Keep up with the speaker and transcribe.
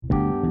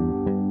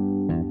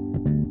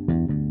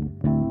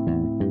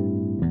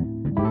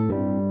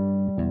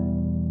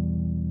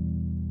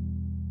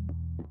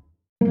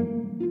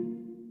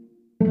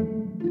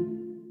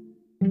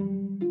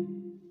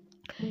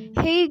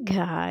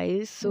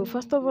guys. So,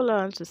 first of all, I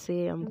want to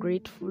say I'm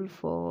grateful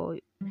for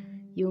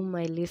you,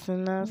 my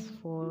listeners,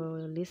 for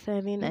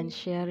listening and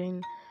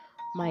sharing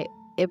my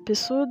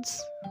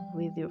episodes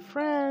with your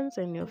friends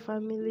and your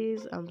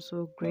families. I'm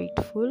so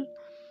grateful.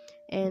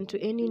 And to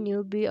any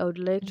newbie, I would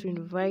like to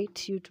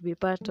invite you to be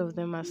part of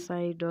the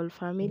Masai Doll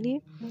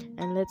family,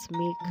 and let's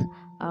make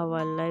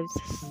our lives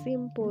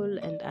simple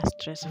and a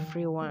stress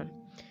free one.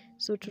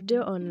 So, today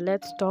on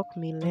Let's Talk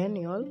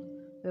Millennial,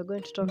 we're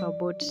going to talk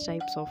about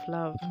types of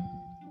love.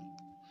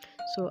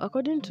 So,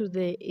 according to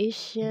the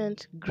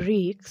ancient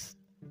Greeks,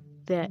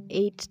 there are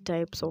 8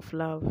 types of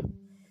love.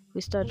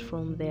 We start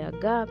from the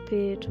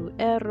agape, to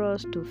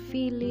eros, to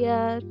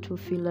philia, to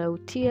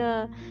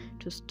philautia,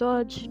 to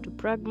storge, to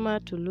pragma,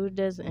 to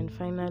ludes, and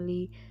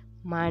finally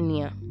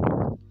mania.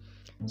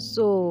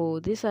 So,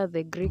 these are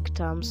the Greek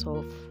terms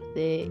of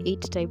the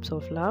 8 types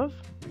of love,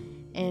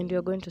 and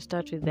we're going to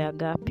start with the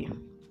agape.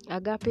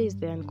 Agape is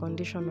the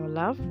unconditional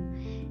love,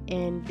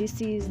 and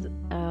this is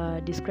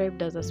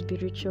described as a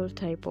spiritual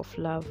type of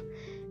love.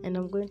 And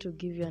I'm going to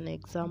give you an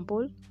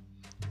example.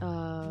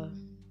 A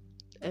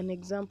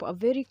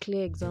very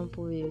clear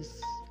example is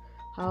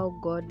how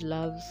God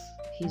loves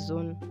his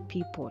own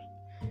people.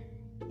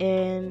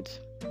 And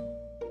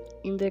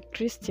in the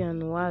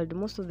Christian world,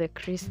 most of the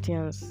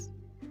Christians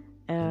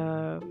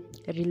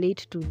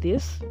relate to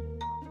this,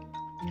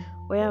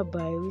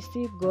 whereby we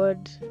see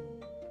God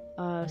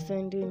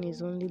sending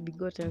his only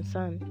begotten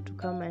Son to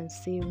come and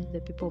save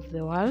the people of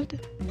the world,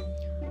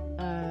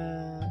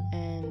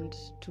 and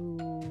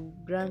to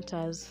grant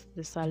us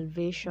the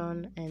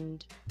salvation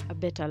and a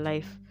better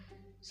life.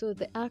 So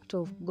the act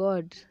of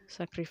God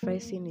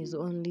sacrificing his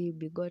only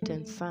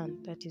begotten Son,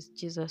 that is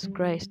Jesus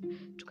Christ,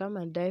 to come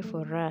and die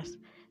for us,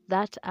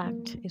 that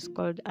act is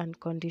called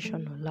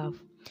unconditional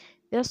love.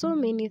 There are so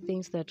many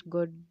things that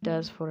God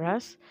does for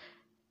us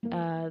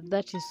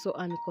that is so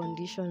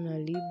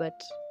unconditionally, but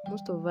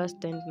most of us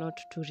tend not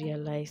to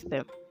realize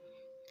them.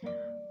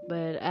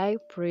 But I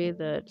pray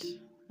that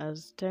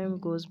as time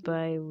goes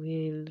by,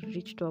 we'll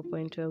reach to a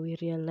point where we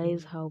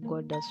realize how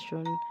God has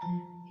shown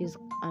his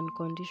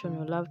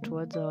unconditional love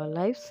towards our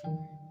lives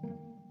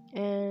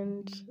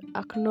and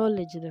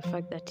acknowledge the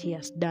fact that he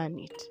has done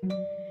it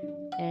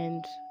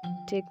and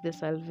take the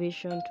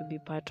salvation to be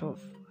part of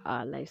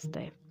our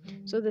lifestyle.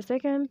 So the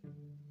second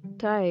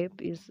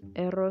type is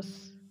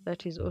eros,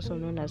 that is also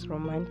known as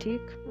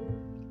romantic.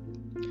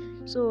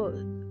 So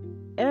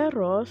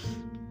eros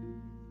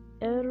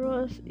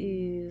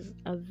is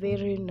a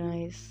very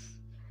nice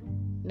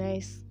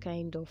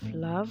kind of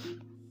love,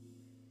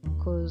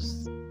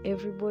 because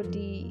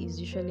everybody is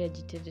usually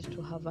agitated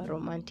to have a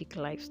romantic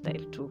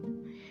lifestyle too.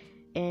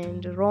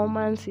 And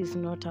romance is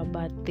not a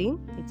bad thing,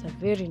 it's a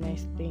very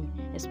nice thing,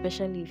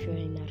 especially if you're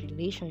in a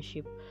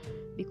relationship,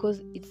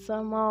 because it's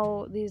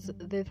somehow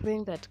the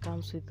thing that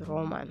comes with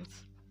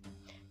romance.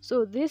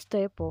 So this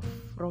type of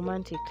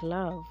romantic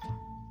love,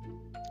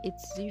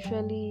 it's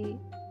usually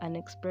an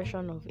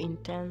expression of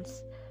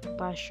intense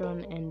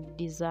passion and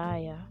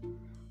desire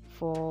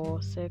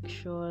for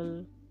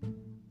sexual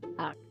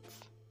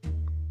acts.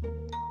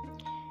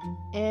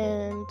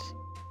 And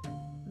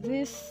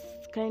this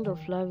kind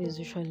of love is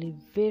usually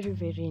very,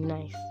 very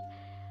nice.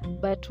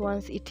 But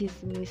once it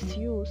is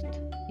misused,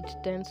 it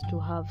tends to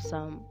have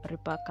some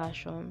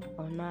repercussion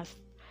on us.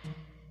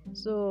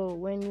 So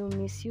when you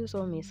misuse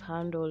or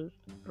mishandle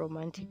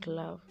romantic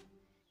love,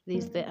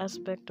 there's the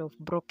aspect of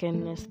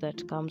brokenness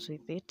that comes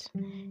with it,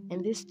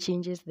 and this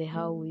changes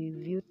how we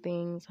view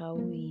things, how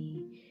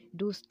we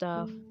do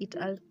stuff. It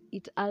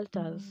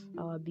alters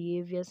our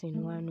behaviors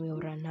in one way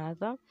or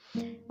another.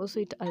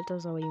 Also, it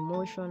alters our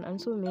emotion and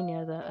so many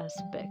other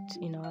aspects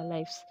in our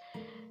lives.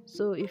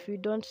 So if we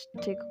don't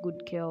take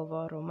good care of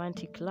our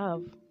romantic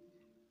love,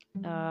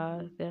 there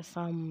are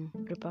some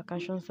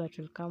repercussions that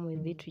will come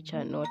with it which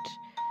are not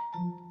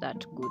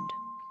that good.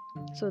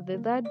 So the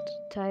third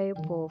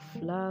type of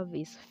love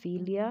is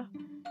philia,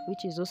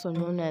 which is also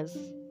known as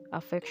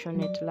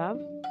affectionate love.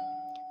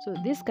 So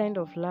this kind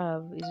of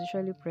love is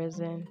usually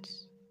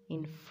present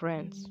in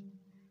friends.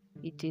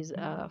 It is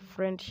a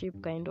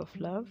friendship kind of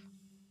love,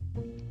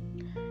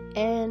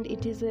 and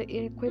it is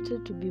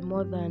equated to be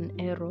more than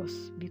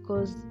eros,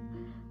 because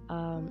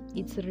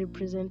its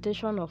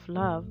representation of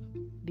love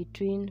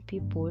between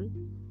people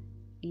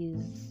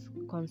is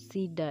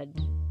considered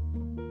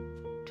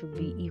to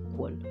be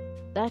equal.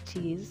 That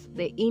is,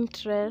 the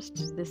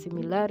interests, the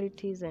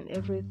similarities, and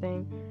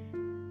everything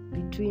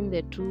between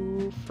the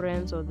 2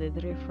 friends or the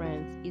 3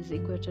 friends is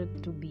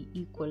equated to be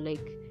equal,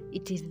 like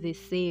it is the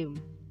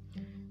same.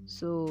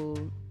 So,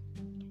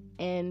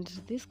 and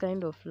this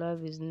kind of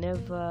love is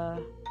never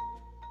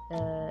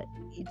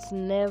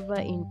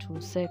into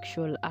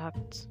sexual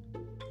acts.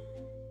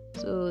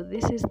 So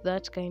this is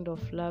that kind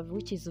of love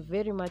which is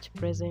very much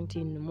present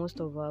in most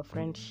of our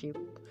friendship,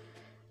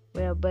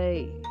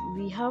 whereby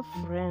we have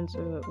friends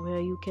where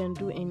you can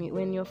do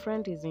when your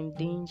friend is in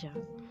danger,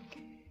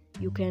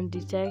 you can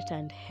detect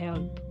and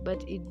help,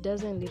 but it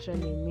doesn't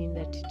literally mean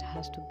that it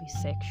has to be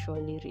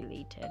sexually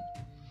related.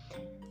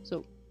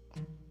 So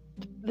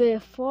The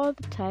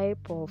fourth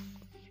type of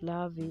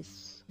love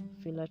is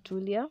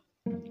philautia.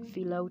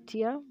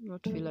 Philautia,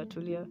 not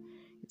philautia,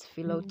 it's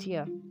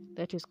philautia.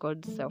 That is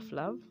called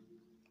self-love.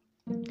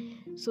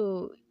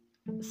 So,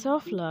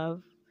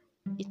 self-love,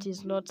 it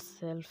is not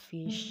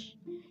selfish.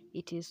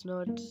 It is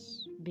not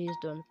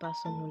based on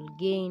personal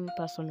gain,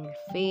 personal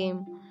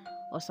fame,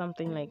 or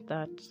something like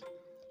that.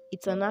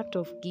 It's an act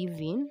of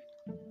giving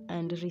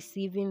and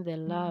receiving the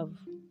love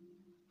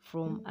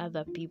from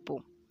other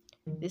people.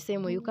 The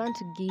same way, you can't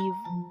give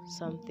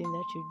something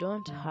that you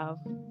don't have,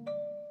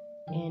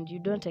 and you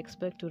don't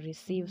expect to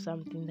receive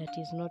something that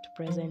is not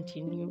present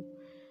in you.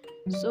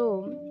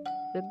 So,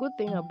 the good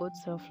thing about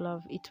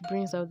self-love, it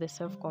brings out the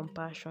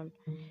self-compassion.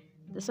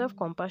 The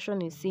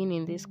self-compassion is seen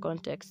in this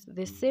context.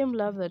 The same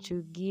love that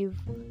you give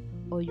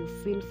or you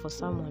feel for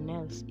someone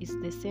else is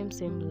the same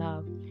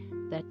love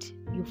that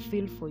you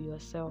feel for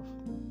yourself.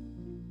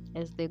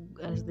 As the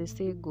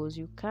say goes,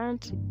 you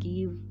can't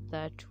give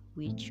that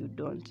which you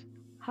don't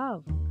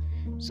have.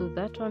 So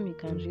that one we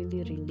can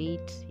really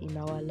relate in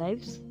our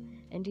lives,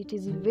 and it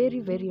is very,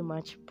 very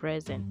much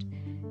present.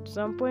 To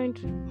some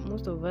point,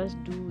 most of us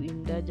do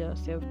indulge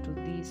ourselves to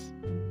this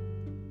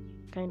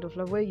kind of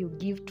love where you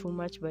give too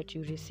much but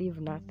you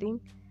receive nothing.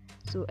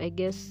 So I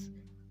guess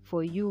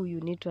for you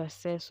need to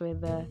assess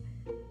whether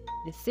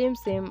the same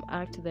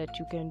act that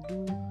you can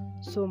do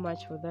so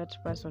much for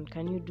that person,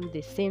 can you do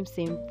the same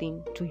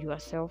thing to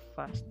yourself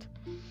first?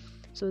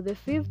 So the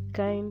fifth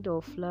kind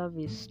of love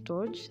is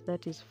storge,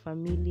 that is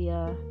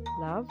familiar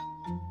love.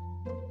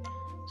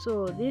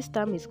 So this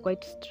term is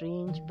quite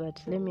strange, but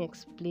let me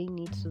explain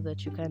it so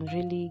that you can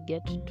really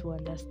get to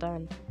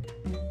understand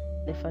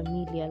the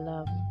familiar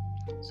love.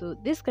 So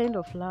this kind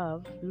of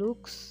love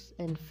looks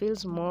and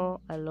feels more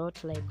a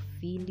lot like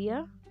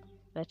philia,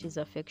 that is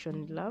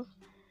affection love,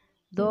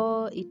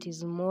 though it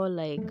is more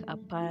like a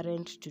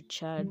parent to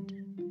child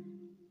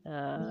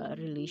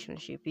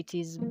relationship. It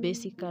is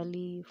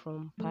basically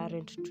from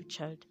parent to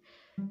child.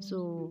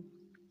 So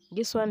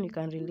this one you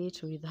can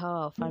relate with how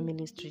our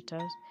families treat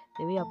us,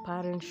 the way our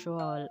parents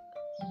show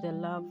the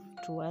love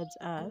towards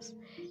us.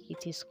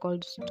 It is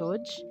called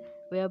storge,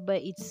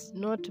 whereby it's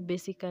not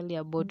basically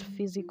about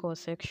physical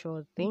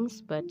sexual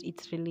things, but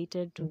it's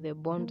related to the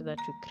bond that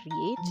we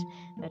create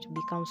that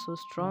becomes so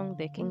strong,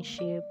 the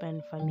kinship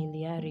and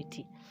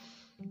familiarity.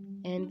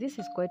 And this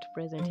is quite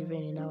present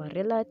even in our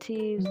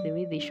relatives, the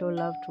way they show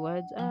love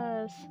towards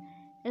us,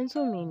 and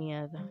so many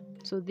other.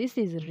 So this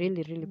is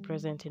really, really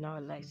present in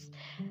our lives.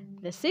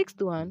 The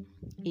sixth one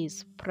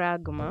is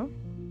pragma,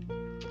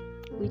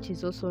 which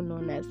is also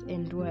known as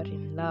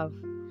enduring love.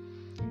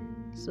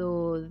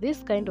 So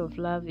this kind of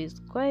love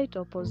is quite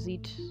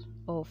opposite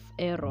of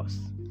eros.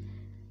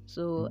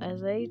 So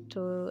as I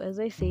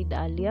said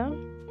earlier,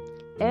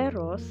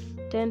 eros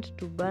tend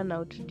to burn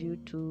out due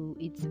to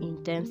its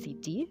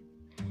intensity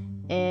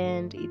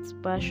and its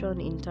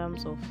passion in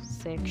terms of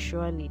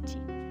sexuality.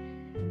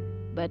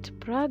 But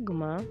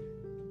pragma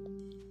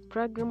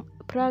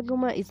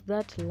is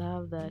that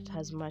love that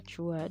has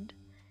matured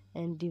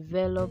and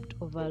developed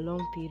over a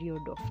long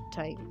period of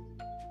time.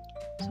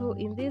 So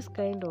in this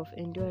kind of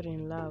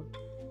enduring love,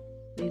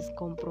 there's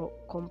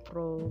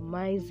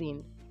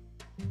compromising,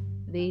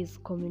 there's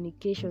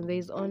communication,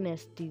 there's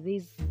honesty,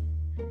 there's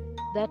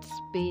that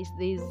space,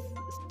 there's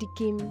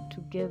sticking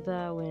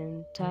together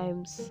when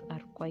times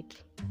are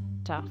quite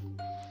tough.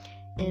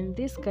 And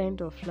this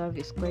kind of love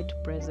is quite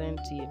present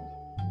in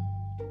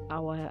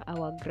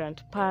our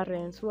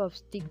grandparents, who have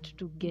sticked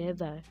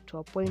together to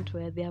a point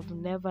where they have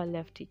never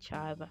left each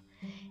other.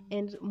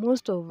 And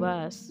most of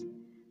us,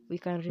 we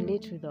can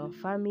relate with our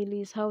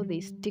families, how they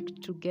stick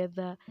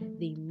together,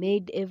 they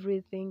made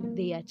everything,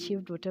 they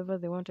achieved whatever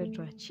they wanted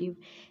to achieve,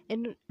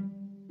 and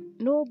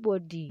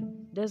nobody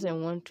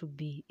doesn't want to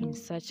be in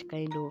such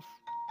kind of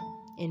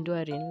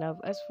enduring love.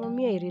 As for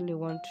me, I really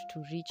want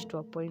to reach to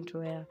a point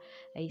where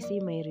I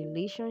see my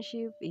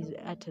relationship is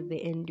at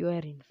the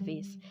enduring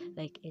phase,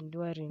 like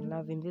enduring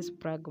love in this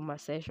pragma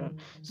session.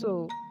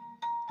 So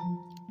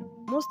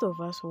most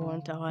of us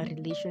want our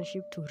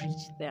relationship to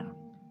reach there,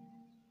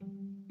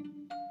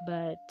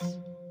 but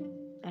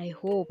I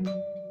hope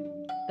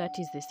that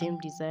is the same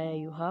desire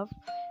you have,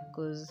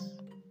 because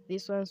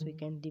these ones we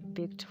can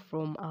depict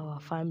from our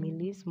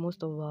families,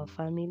 most of our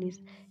families,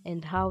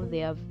 and how they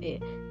have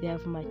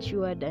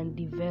matured and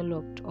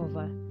developed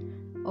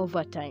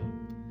over time.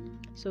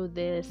 So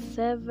the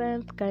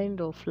seventh kind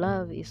of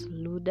love is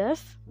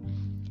ludus,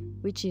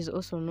 which is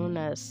also known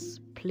as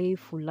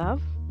playful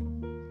love.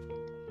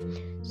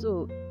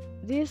 So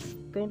this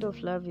kind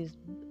of love is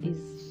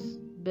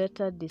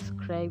better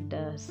described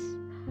as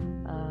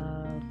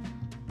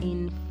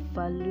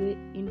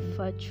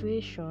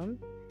infatuation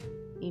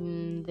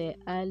in the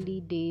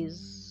early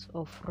days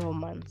of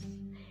romance.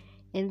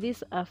 And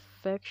this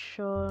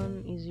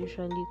affection is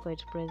usually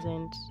quite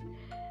present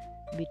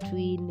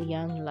between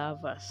young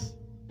lovers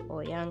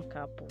or young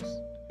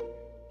couples.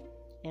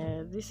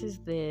 This is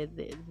the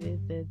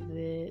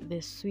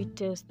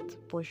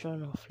sweetest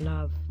portion of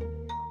love.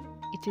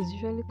 it is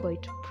usually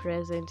quite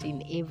present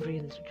in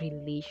every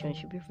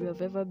relationship. If you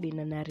have ever been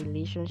in a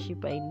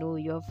relationship, I know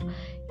you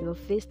have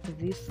faced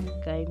this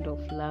kind of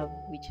love,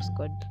 which is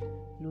called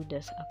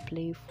ludus, a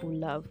playful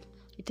love.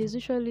 It is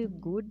usually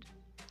good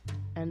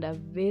and a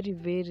very,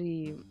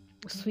 very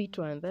sweet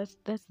one. That's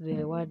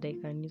the word I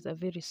can use. A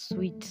very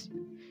sweet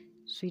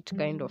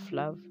kind of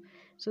love.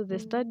 So the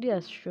study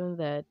has shown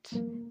that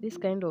this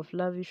kind of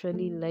love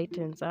usually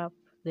lightens up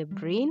the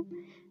brain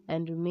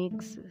and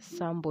makes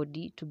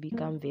somebody to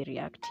become very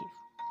active.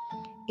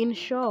 In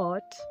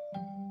short,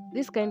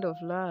 this kind of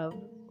love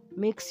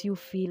makes you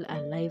feel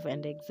alive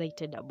and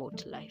excited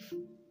about life.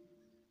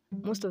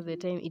 Most of the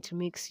time, it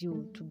makes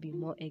you to be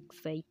more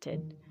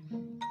excited.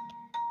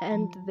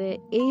 And the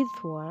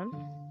 8th one,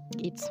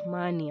 it's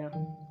mania.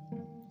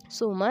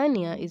 So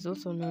mania is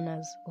also known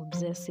as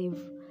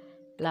obsessive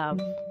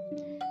love.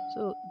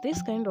 So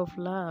this kind of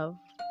love,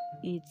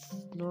 it's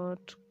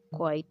not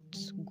quite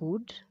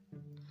good,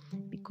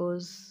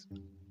 because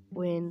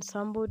when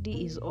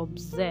somebody is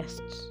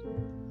obsessed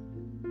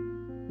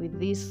with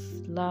this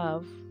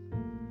love,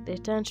 they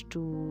tend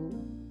to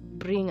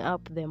bring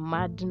up the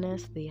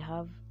madness they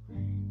have.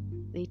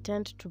 They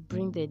tend to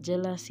bring the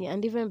jealousy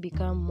and even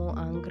become more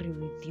angry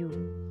with you.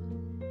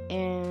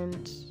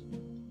 And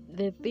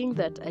the thing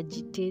that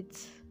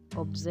agitates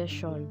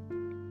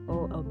obsession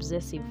or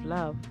obsessive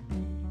love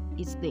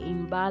is the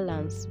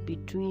imbalance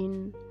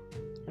between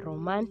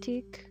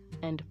romantic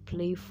and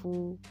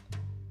playful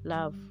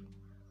love.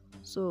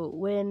 So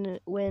when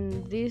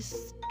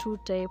this two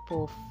type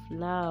of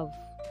love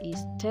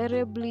is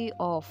terribly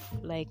off,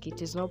 like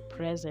it is not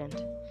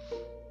present,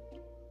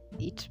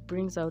 it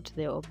brings out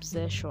the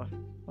obsession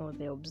or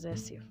the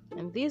obsessive.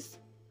 And this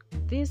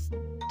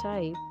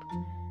type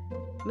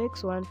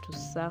makes one to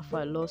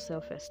suffer low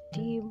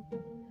self-esteem,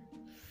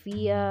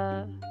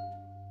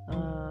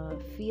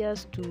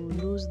 fears to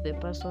lose the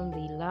person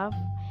they love,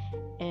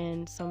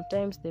 and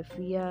sometimes the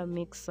fear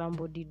makes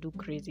somebody do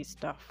crazy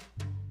stuff.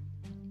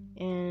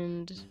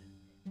 And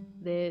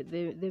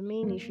the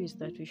main issue is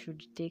that we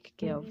should take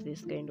care of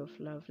this kind of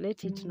love.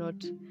 Let it not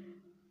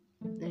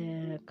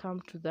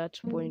come to that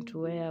point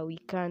where we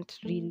can't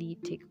really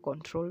take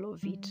control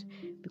of it,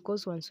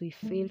 because once we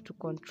fail to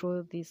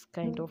control this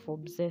kind of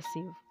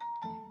obsessive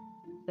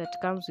that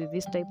comes with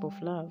this type of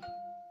love,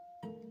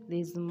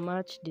 there's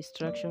much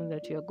destruction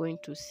that you are going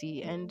to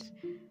see. And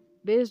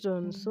based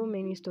on so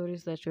many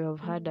stories that we have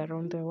had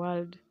around the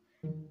world,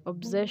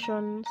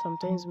 obsession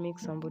sometimes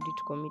makes somebody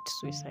to commit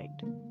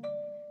suicide,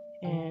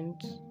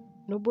 and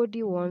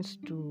nobody wants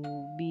to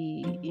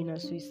be in a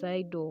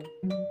suicidal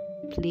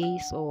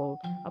place, or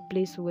a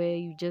place where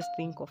you just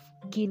think of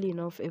killing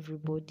off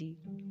everybody.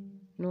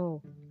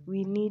 No,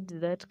 we need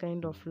that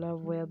kind of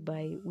love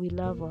whereby we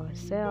love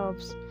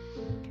ourselves,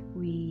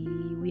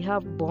 we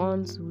have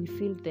bonds, we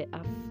feel the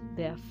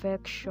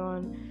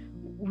affection,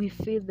 we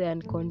feel the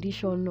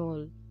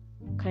unconditional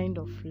kind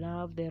of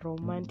love, the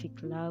romantic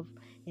love,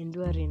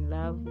 enduring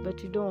love,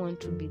 but you don't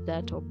want to be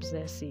that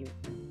obsessive.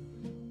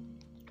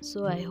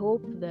 So I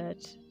hope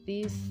that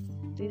this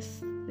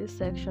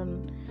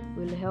section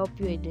will help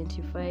you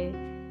identify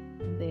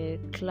the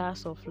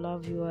class of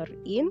love you are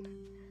in,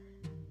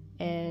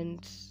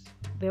 and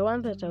the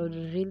one that I would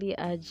really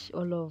urge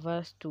all of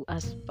us to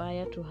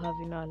aspire to have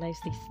in our lives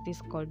is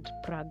this called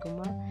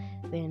pragma,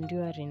 the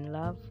enduring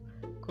love,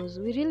 because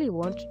we really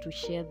want to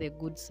share the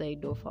good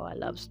side of our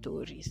love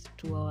stories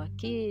to our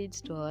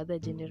kids, to our other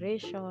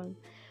generation.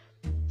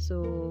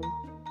 So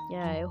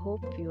yeah, I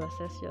hope you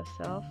assess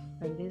yourself,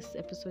 and this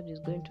episode is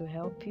going to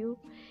help you.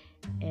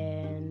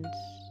 And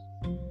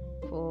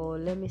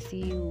let me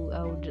see you,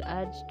 I would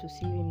urge to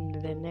see you in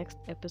the next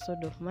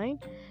episode of mine,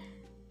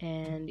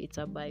 and it's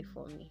a bye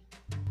for me.